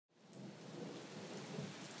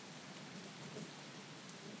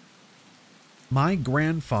My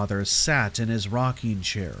grandfather sat in his rocking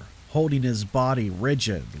chair, holding his body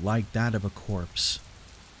rigid like that of a corpse.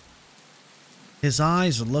 His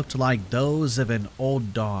eyes looked like those of an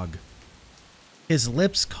old dog. His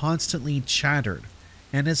lips constantly chattered,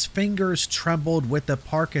 and his fingers trembled with the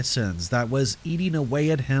Parkinson's that was eating away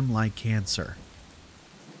at him like cancer.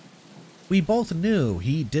 We both knew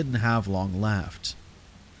he didn't have long left.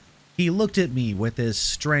 He looked at me with his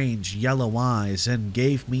strange yellow eyes and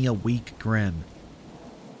gave me a weak grin.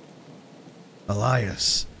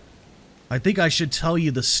 "Elias, I think I should tell you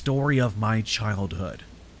the story of my childhood,"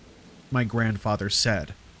 my grandfather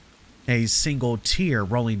said, a single tear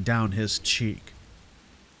rolling down his cheek.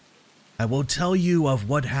 "I will tell you of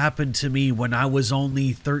what happened to me when I was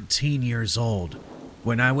only 13 years old,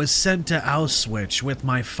 when I was sent to Auschwitz with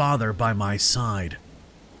my father by my side."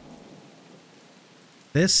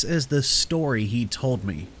 This is the story he told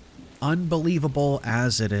me, unbelievable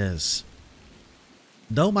as it is.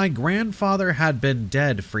 Though my grandfather had been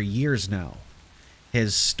dead for years now,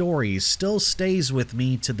 his story still stays with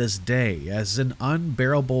me to this day as an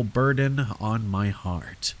unbearable burden on my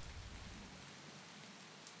heart.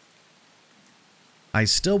 I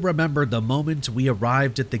still remember the moment we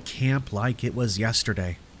arrived at the camp like it was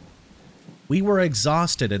yesterday. We were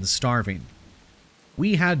exhausted and starving.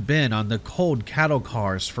 We had been on the cold cattle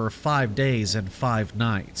cars for 5 days and 5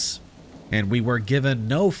 nights, and we were given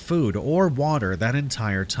no food or water that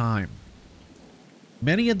entire time.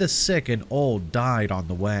 Many of the sick and old died on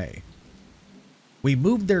the way. We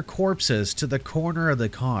moved their corpses to the corner of the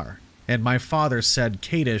car, and my father said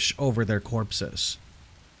Kaddish over their corpses.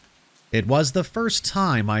 It was the first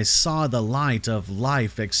time I saw the light of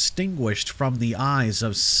life extinguished from the eyes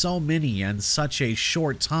of so many in such a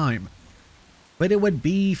short time, but it would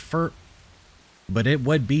be far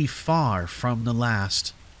from the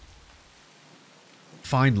last.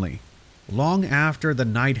 Finally, long after the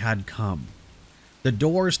night had come, the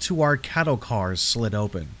doors to our cattle cars slid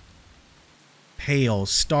open. Pale,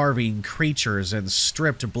 starving creatures in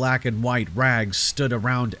stripped black and white rags stood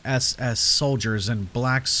around SS soldiers in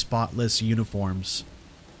black spotless uniforms.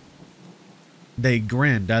 They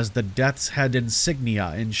grinned as the Death's Head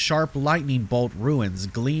insignia in sharp lightning bolt ruins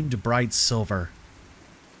gleamed bright silver.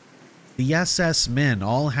 The SS men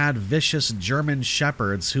all had vicious German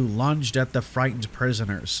shepherds who lunged at the frightened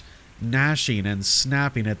prisoners, gnashing and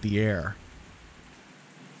snapping at the air.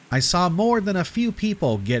 I saw more than a few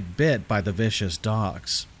people get bit by the vicious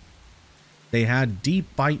dogs. They had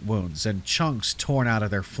deep bite wounds and chunks torn out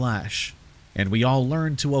of their flesh, and we all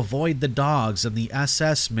learned to avoid the dogs and the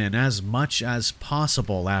SS men as much as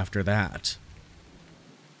possible after that.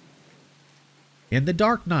 In the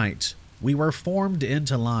dark night, we were formed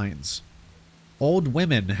into lines. Old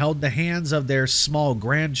women held the hands of their small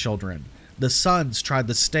grandchildren. The sons tried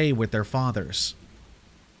to stay with their fathers.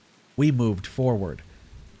 We moved forward.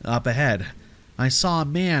 Up ahead, I saw a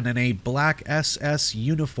man in a black SS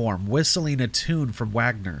uniform whistling a tune from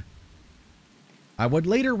Wagner. I would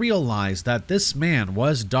later realize that this man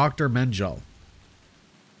was Dr. Mengele.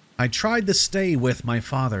 I tried to stay with my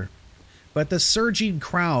father, but the surging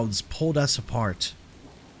crowds pulled us apart.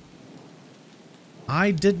 I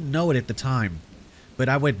didn't know it at the time, but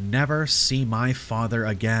I would never see my father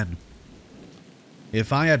again.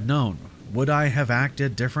 If I had known, would I have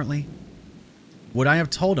acted differently? Would I have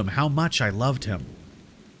told him how much I loved him?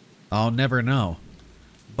 I'll never know.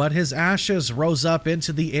 But his ashes rose up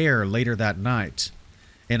into the air later that night,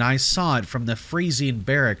 and I saw it from the freezing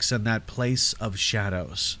barracks in that place of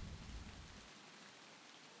shadows.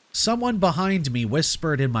 Someone behind me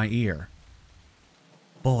whispered in my ear,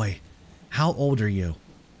 "Boy, how old are you?"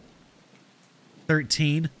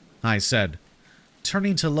 13, I said,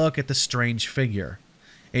 turning to look at the strange figure,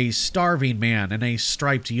 a starving man in a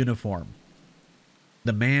striped uniform.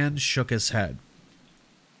 The man shook his head.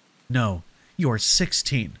 "No, you're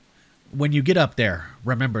 16. When you get up there,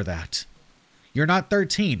 remember that. You're not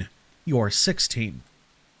 13, you're 16.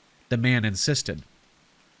 The man insisted.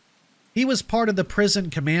 He was part of the prison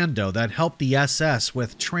commando that helped the SS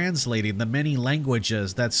with translating the many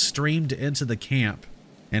languages that streamed into the camp,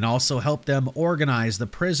 and also helped them organize the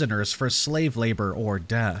prisoners for slave labor or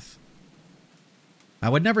death. I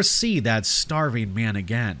would never see that starving man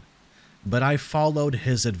again, but I followed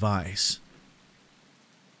his advice.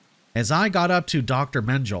 As I got up to Dr.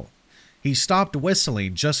 Mengele, he stopped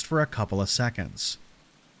whistling just for a couple of seconds.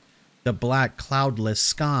 The black cloudless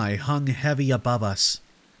sky hung heavy above us,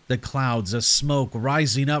 the clouds of smoke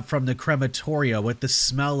rising up from the crematoria with the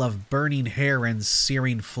smell of burning hair and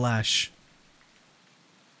searing flesh.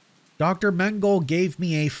 Dr. Mengele gave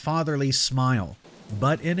me a fatherly smile,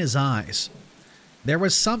 but in his eyes, There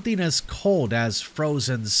was something as cold as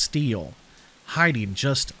frozen steel, hiding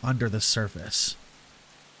just under the surface.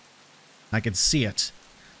 I could see it.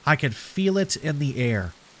 I could feel it in the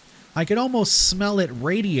air. I could almost smell it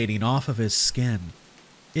radiating off of his skin.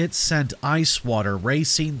 It sent ice water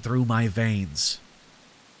racing through my veins.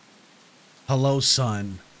 "Hello,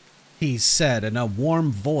 son," he said in a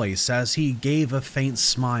warm voice as he gave a faint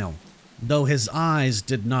smile, though his eyes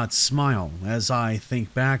did not smile as I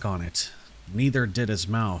think back on it. Neither did his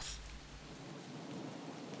mouth.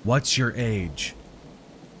 "What's your age?"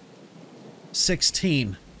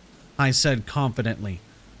 16, I said confidently,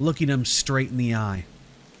 looking him straight in the eye.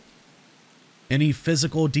 "Any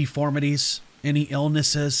physical deformities? Any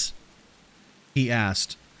illnesses?" he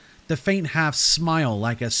asked, the faint half smile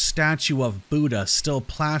like a statue of Buddha still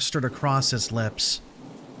plastered across his lips.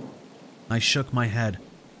 I shook my head.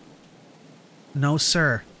 "No,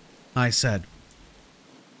 sir," I said.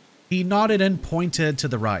 He nodded and pointed to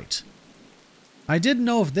the right. I didn't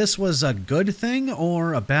know if this was a good thing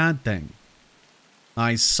or a bad thing.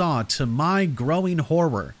 I saw, to my growing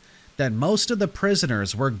horror, that most of the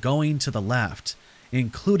prisoners were going to the left,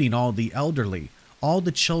 including all the elderly, all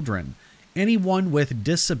the children, anyone with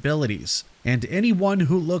disabilities, and anyone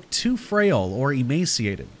who looked too frail or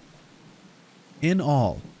emaciated. In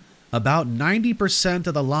all, about 90%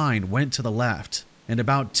 of the line went to the left, and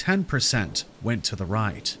about 10% went to the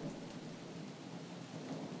right.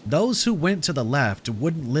 Those who went to the left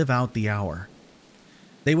wouldn't live out the hour.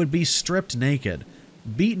 They would be stripped naked,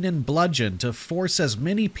 beaten and bludgeoned to force as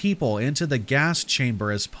many people into the gas chamber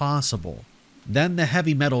as possible. Then the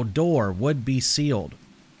heavy metal door would be sealed.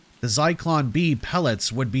 The Zyklon B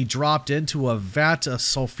pellets would be dropped into a vat of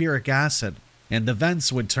sulfuric acid, and the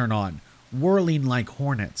vents would turn on, whirling like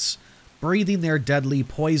hornets, breathing their deadly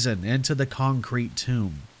poison into the concrete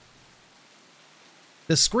tomb.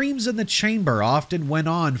 The screams in the chamber often went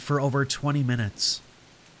on for over 20 minutes.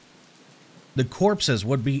 The corpses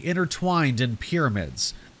would be intertwined in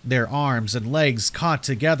pyramids, their arms and legs caught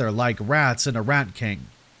together like rats in a rat king.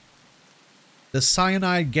 The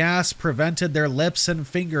cyanide gas prevented their lips and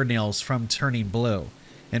fingernails from turning blue,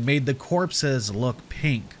 and made the corpses look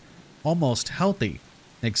pink, almost healthy,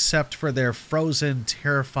 except for their frozen,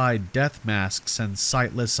 terrified death masks and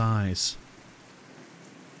sightless eyes.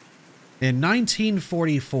 In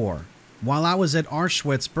 1944, while I was at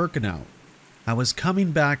Auschwitz-Birkenau, I was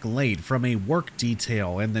coming back late from a work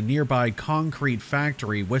detail in the nearby concrete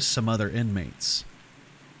factory with some other inmates.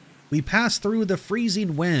 We passed through the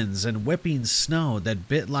freezing winds and whipping snow that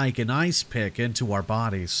bit like an ice pick into our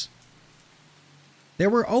bodies. There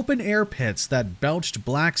were open air pits that belched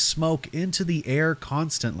black smoke into the air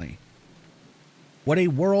constantly. What a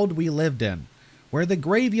world we lived in, where the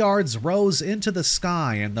graveyards rose into the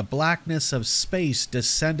sky and the blackness of space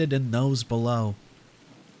descended in those below.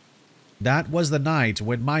 That was the night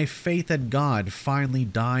when my faith in God finally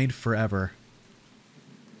died forever.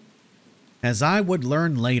 As I would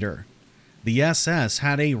learn later, the SS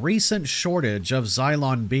had a recent shortage of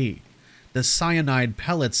Zyklon B, the cyanide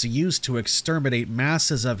pellets used to exterminate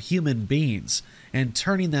masses of human beings and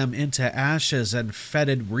turning them into ashes and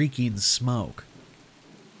fetid reeking smoke.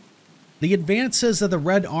 The advances of the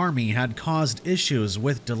Red Army had caused issues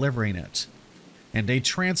with delivering it, and a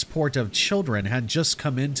transport of children had just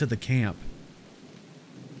come into the camp.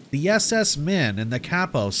 The SS men and the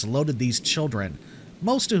capos loaded these children,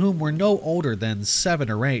 most of whom were no older than 7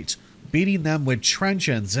 or 8, beating them with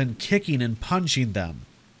truncheons and kicking and punching them.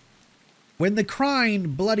 When the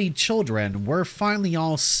crying, bloody children were finally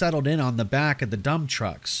all settled in on the back of the dump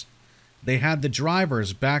trucks, they had the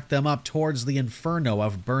drivers back them up towards the inferno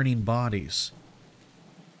of burning bodies.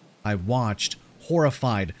 I watched,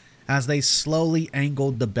 horrified, as they slowly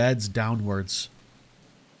angled the beds downwards.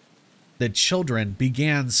 The children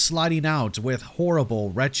began sliding out with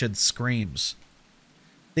horrible, wretched screams.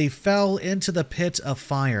 They fell into the pit of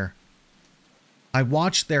fire. I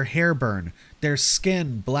watched their hair burn, their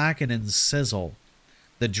skin blacken and sizzle,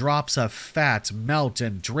 the drops of fat melt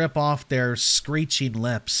and drip off their screeching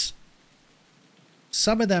lips.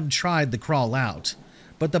 Some of them tried to crawl out,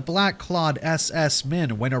 but the black-clawed SS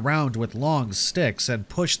men went around with long sticks and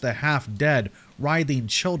pushed the half-dead, writhing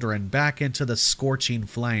children back into the scorching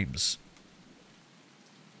flames.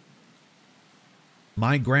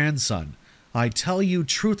 My grandson, I tell you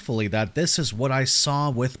truthfully that this is what I saw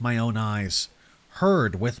with my own eyes,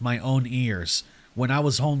 heard with my own ears, when I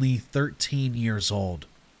was only 13 years old.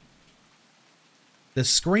 The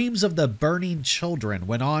screams of the burning children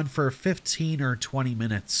went on for 15 or 20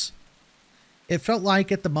 minutes. It felt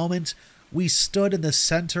like at the moment we stood in the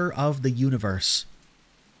center of the universe.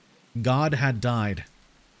 God had died.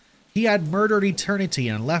 He had murdered eternity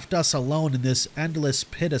and left us alone in this endless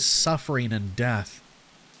pit of suffering and death.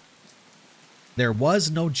 There was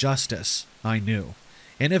no justice, I knew,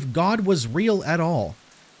 and if God was real at all,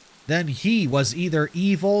 then he was either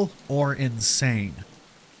evil or insane.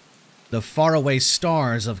 The faraway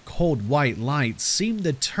stars of cold white light seemed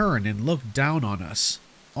to turn and look down on us,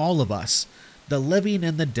 all of us, the living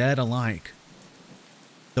and the dead alike.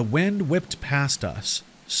 The wind whipped past us,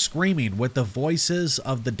 screaming with the voices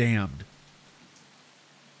of the damned.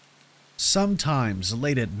 Sometimes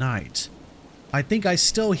late at night, I think I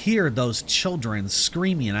still hear those children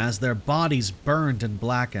screaming as their bodies burned and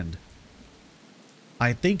blackened.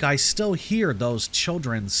 I think I still hear those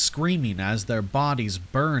children screaming as their bodies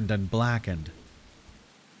burned and blackened.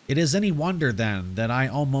 It is any wonder then that I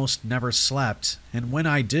almost never slept, and when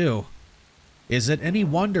I do, is it any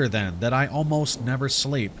wonder then that I almost never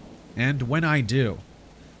sleep, and when I do,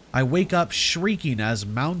 I wake up shrieking as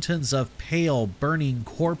mountains of pale, burning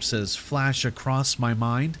corpses flash across my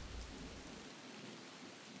mind?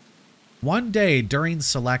 One day during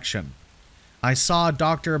selection, I saw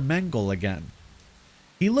Dr. Mengel again.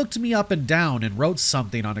 He looked me up and down and wrote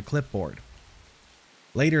something on a clipboard.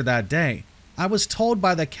 Later that day, I was told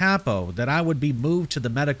by the capo that I would be moved to the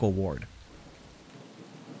medical ward.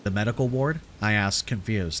 The medical ward? I asked,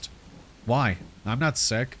 confused. Why? I'm not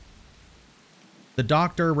sick. The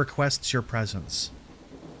doctor requests your presence,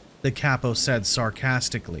 the capo said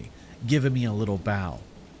sarcastically, giving me a little bow.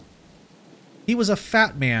 He was a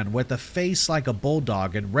fat man with a face like a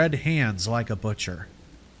bulldog and red hands like a butcher.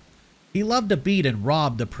 He loved to beat and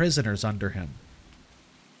rob the prisoners under him.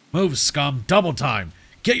 Move, scum, double time!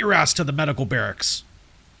 Get your ass to the medical barracks!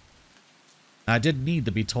 I didn't need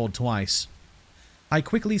to be told twice. I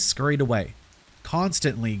quickly scurried away,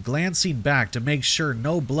 constantly glancing back to make sure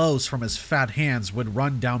no blows from his fat hands would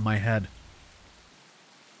run down my head.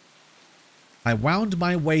 I wound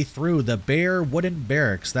my way through the bare wooden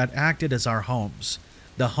barracks that acted as our homes,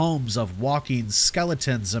 the homes of walking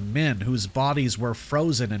skeletons of men whose bodies were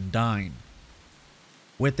frozen and dying.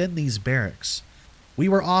 Within these barracks, we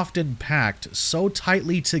were often packed so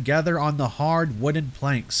tightly together on the hard wooden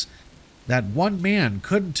planks that one man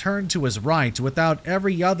couldn't turn to his right without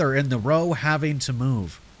every other in the row having to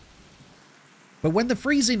move. But when the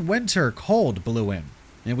freezing winter cold blew in,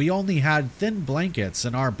 and we only had thin blankets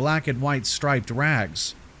and our black and white striped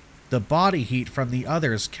rags, the body heat from the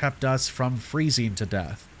others kept us from freezing to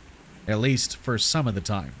death, at least for some of the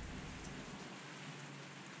time.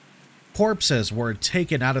 Corpses were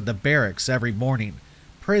taken out of the barracks every morning,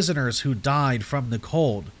 prisoners who died from the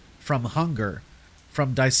cold, from hunger,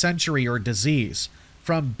 from dysentery or disease,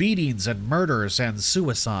 from beatings and murders and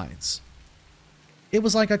suicides. It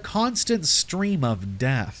was like a constant stream of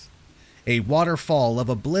death, a waterfall of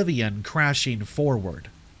oblivion crashing forward.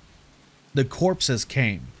 The corpses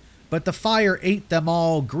came, but the fire ate them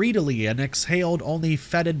all greedily and exhaled only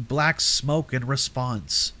fetid black smoke in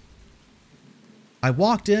response. I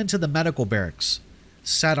walked into the medical barracks,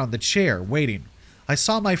 sat on the chair, waiting. I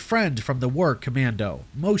saw my friend from the work commando,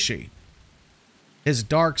 Moshi. His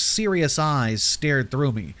dark, serious eyes stared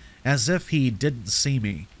through me, as if he didn't see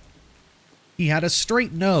me. He had a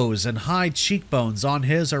straight nose and high cheekbones on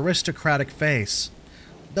his aristocratic face,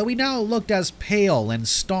 though he now looked as pale and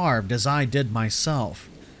starved as I did myself,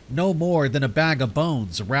 no more than a bag of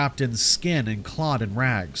bones wrapped in skin and clawed in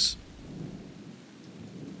rags.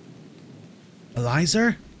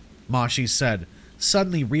 "Eliza?" Moshi said,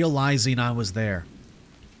 suddenly realizing I was there.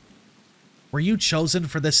 "Were you chosen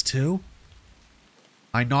for this too?"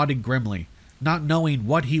 I nodded grimly, not knowing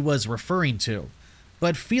what he was referring to,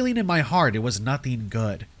 but feeling in my heart it was nothing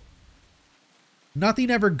good. Nothing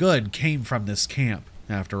ever good came from this camp,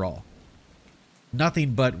 after all.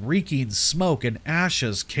 Nothing but reeking smoke and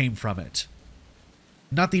ashes came from it.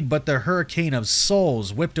 Nothing but the hurricane of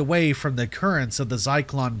souls whipped away from the currents of the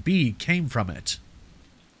Zyklon B came from it.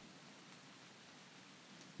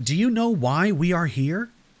 "Do you know why we are here?"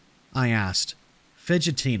 I asked,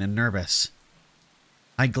 fidgeting and nervous.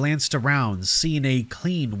 I glanced around, seeing a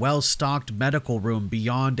clean, well-stocked medical room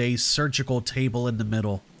beyond a surgical table in the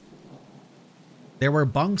middle. There were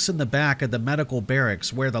bunks in the back of the medical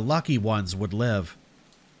barracks where the lucky ones would live.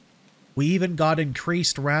 We even got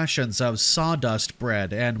increased rations of sawdust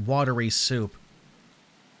bread and watery soup.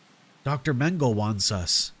 "Dr. Mengel wants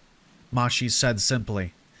us," Moshi said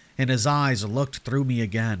simply, and his eyes looked through me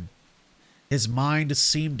again. His mind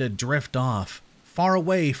seemed to drift off, far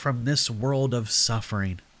away from this world of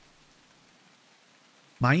suffering.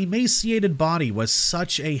 My emaciated body was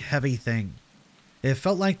such a heavy thing. It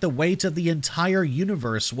felt like the weight of the entire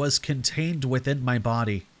universe was contained within my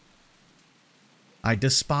body. I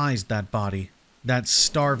despised that body, that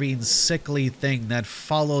starving, sickly thing that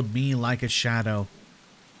followed me like a shadow.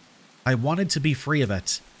 I wanted to be free of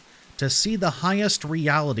it, to see the highest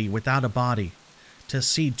reality without a body, to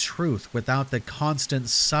see truth without the constant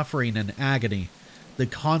suffering and agony, the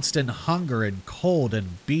constant hunger and cold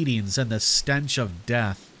and beatings and the stench of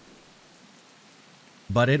death.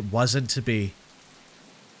 But it wasn't to be.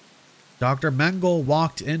 Dr. Mengele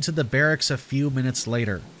walked into the barracks a few minutes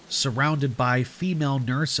later, surrounded by female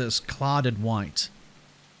nurses clad in white.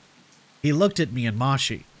 He looked at me and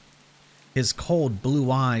Mashi. His cold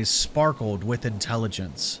blue eyes sparkled with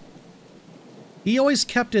intelligence. He always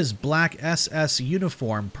kept his black SS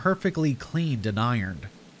uniform perfectly cleaned and ironed.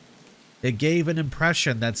 It gave an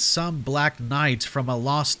impression that some black knight from a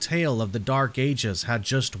lost tale of the Dark Ages had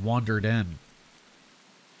just wandered in.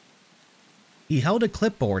 He held a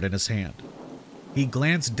clipboard in his hand. He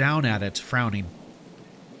glanced down at it, frowning.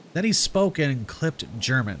 Then he spoke in clipped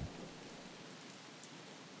German.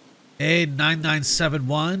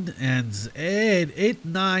 A9971 and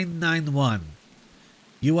A8991.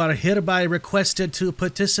 You are hereby requested to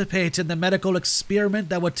participate in the medical experiment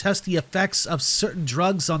that will test the effects of certain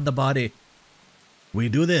drugs on the body. We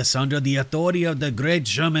do this under the authority of the Great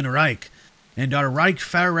German Reich and our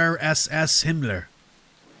Reichsführer SS Himmler.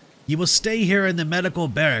 You will stay here in the medical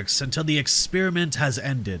barracks until the experiment has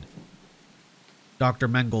ended, Dr.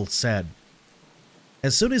 Mengele said.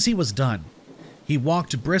 As soon as he was done, he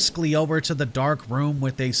walked briskly over to the dark room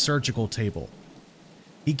with a surgical table.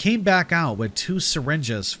 He came back out with 2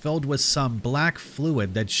 syringes filled with some black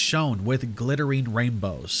fluid that shone with glittering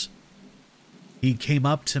rainbows. He came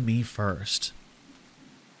up to me first.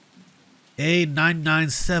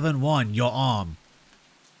 A9971, your arm,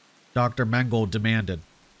 Dr. Mengele demanded.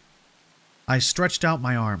 I stretched out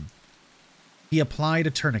my arm. He applied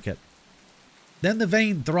a tourniquet. Then the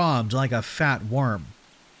vein throbbed like a fat worm.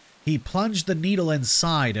 He plunged the needle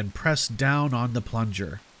inside and pressed down on the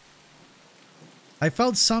plunger. I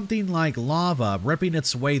felt something like lava ripping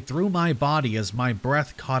its way through my body as my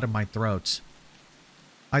breath caught in my throat.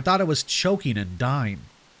 I thought I was choking and dying.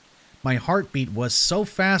 My heartbeat was so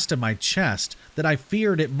fast in my chest that I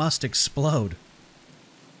feared it must explode.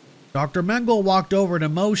 Dr. Mengele walked over to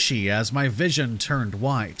Moshi as my vision turned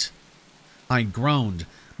white. I groaned,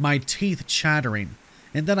 my teeth chattering,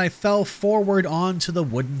 and then I fell forward onto the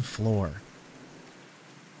wooden floor.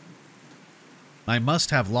 I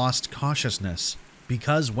must have lost consciousness,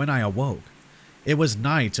 because when I awoke, it was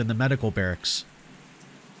night in the medical barracks.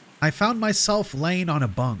 I found myself laying on a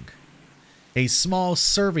bunk. A small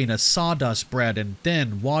serving of sawdust bread and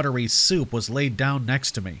thin, watery soup was laid down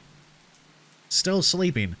next to me. Still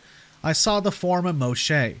sleeping, I saw the form of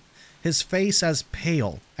Moshe, his face as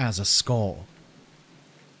pale as a skull.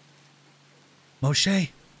 Moshe,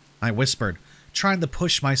 I whispered, trying to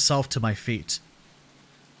push myself to my feet.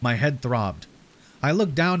 My head throbbed. I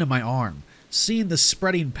looked down at my arm, seeing the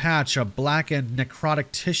spreading patch of blackened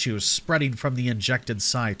necrotic tissues spreading from the injected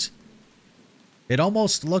site. It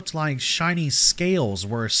almost looked like shiny scales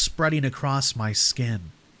were spreading across my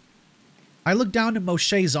skin. I looked down at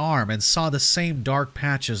Moshe's arm and saw the same dark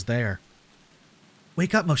patches there.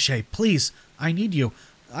 Wake up, Moshe, please. I need you.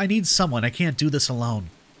 I need someone. I can't do this alone.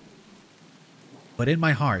 But in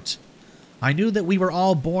my heart, I knew that we were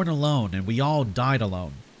all born alone and we all died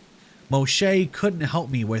alone. Moshe couldn't help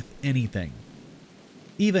me with anything.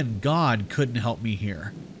 Even God couldn't help me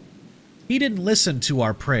here. He didn't listen to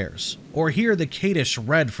our prayers or hear the Kaddish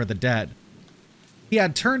read for the dead. He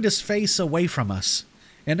had turned his face away from us,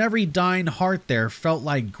 and every dying heart there felt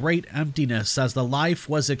like great emptiness as the life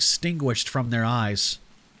was extinguished from their eyes.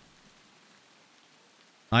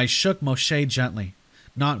 I shook Moshe gently,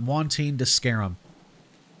 not wanting to scare him.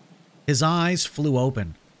 His eyes flew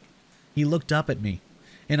open. He looked up at me,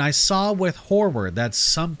 and I saw with horror that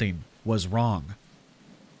something was wrong.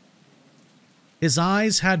 His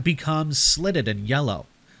eyes had become slitted and yellow,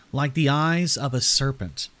 like the eyes of a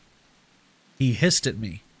serpent. He hissed at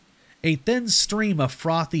me. A thin stream of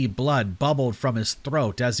frothy blood bubbled from his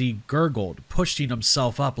throat as he gurgled, pushing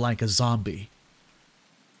himself up like a zombie.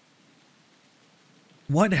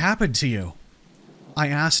 What happened to you? I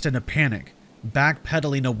asked in a panic,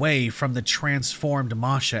 backpedaling away from the transformed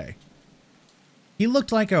Moshe. He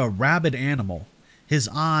looked like a rabid animal, his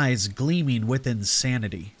eyes gleaming with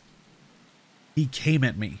insanity. He came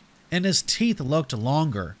at me, and his teeth looked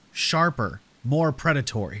longer, sharper, more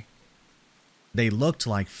predatory. They looked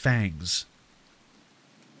like fangs.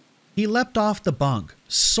 He leapt off the bunk,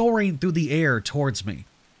 soaring through the air towards me.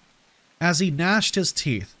 As he gnashed his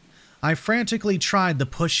teeth, I frantically tried to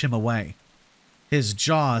push him away. His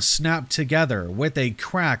jaws snapped together with a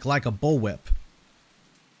crack like a bullwhip.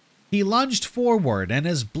 He lunged forward and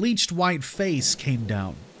his bleached white face came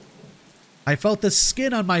down. I felt the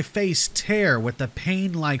skin on my face tear with the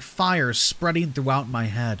pain like fire spreading throughout my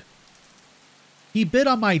head. He bit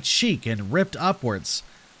on my cheek and ripped upwards,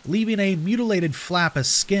 leaving a mutilated flap of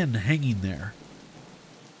skin hanging there.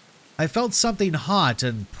 I felt something hot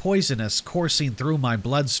and poisonous coursing through my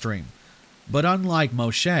bloodstream, but unlike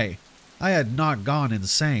Moshe, I had not gone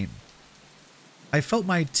insane. I felt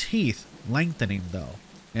my teeth lengthening though,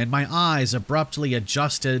 and my eyes abruptly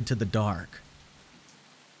adjusted to the dark.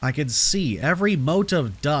 I could see every mote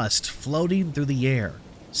of dust floating through the air,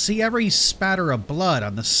 see every spatter of blood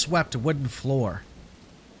on the swept wooden floor.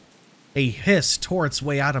 A hiss tore its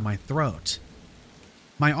way out of my throat.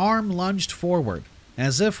 My arm lunged forward,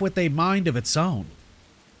 as if with a mind of its own.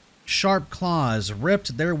 Sharp claws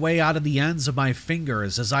ripped their way out of the ends of my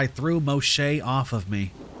fingers as I threw Moshe off of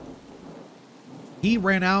me. He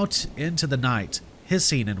ran out into the night,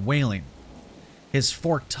 hissing and wailing, his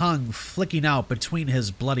forked tongue flicking out between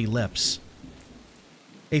his bloody lips.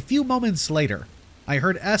 A few moments later, I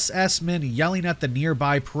heard SS men yelling at the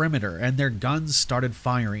nearby perimeter and their guns started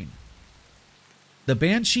firing. The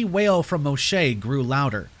banshee wail from Moshe grew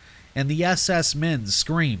louder, and the SS men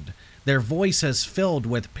screamed, their voices filled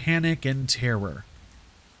with panic and terror.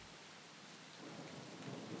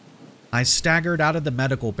 I staggered out of the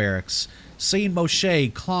medical barracks, seeing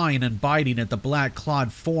Moshe clawing and biting at the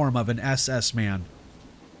black-clawed form of an SS man.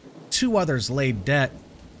 Two others laid dead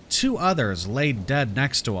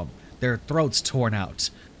next to him, their throats torn out,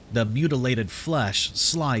 the mutilated flesh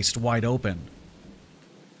sliced wide open.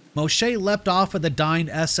 Moshe leapt off of the dying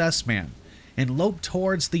SS man and loped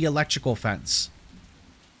towards the electrical fence.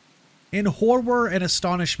 In horror and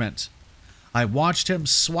astonishment, I watched him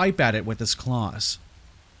swipe at it with his claws.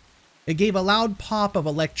 It gave a loud pop of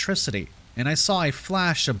electricity, and I saw a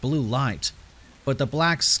flash of blue light, but the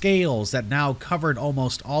black scales that now covered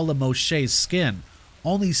almost all of Moshe's skin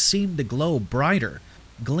only seemed to glow brighter,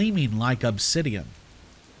 gleaming like obsidian.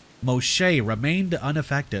 Moshe remained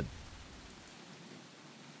unaffected.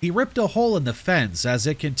 He ripped a hole in the fence as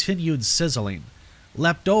it continued sizzling,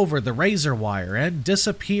 leapt over the razor wire, and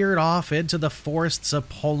disappeared off into the forests of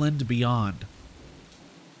Poland beyond.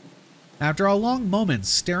 After a long moment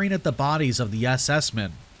staring at the bodies of the SS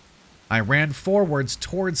men, I ran forwards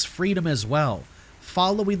towards freedom as well,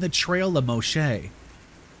 following the trail of Moshe.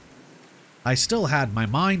 I still had my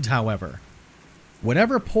mind, however.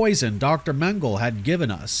 Whatever poison Dr. Mengele had given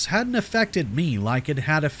us hadn't affected me like it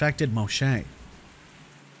had affected Moshe.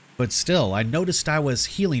 But still, I noticed I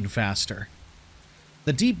was healing faster.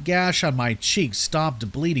 The deep gash on my cheek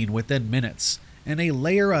stopped bleeding within minutes, and a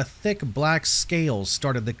layer of thick black scales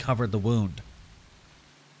started to cover the wound.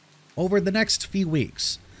 Over the next few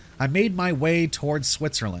weeks, I made my way towards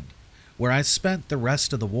Switzerland, where I spent the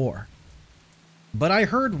rest of the war. But I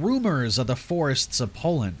heard rumors of the forests of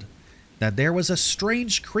Poland, that there was a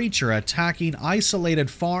strange creature attacking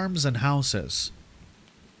isolated farms and houses.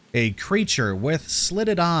 A creature with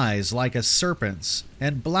slitted eyes like a serpent's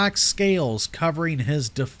and black scales covering his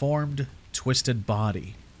deformed, twisted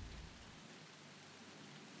body.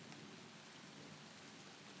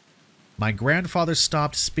 My grandfather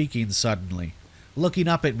stopped speaking suddenly, looking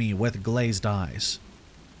up at me with glazed eyes.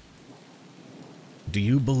 "Do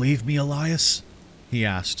you believe me, Elias?" he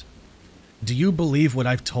asked. "Do you believe what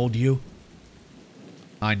I've told you?"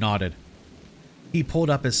 I nodded. He pulled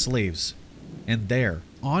up his sleeves, and there,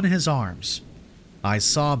 on his arms, I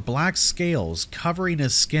saw black scales covering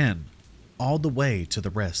his skin all the way to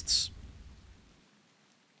the wrists.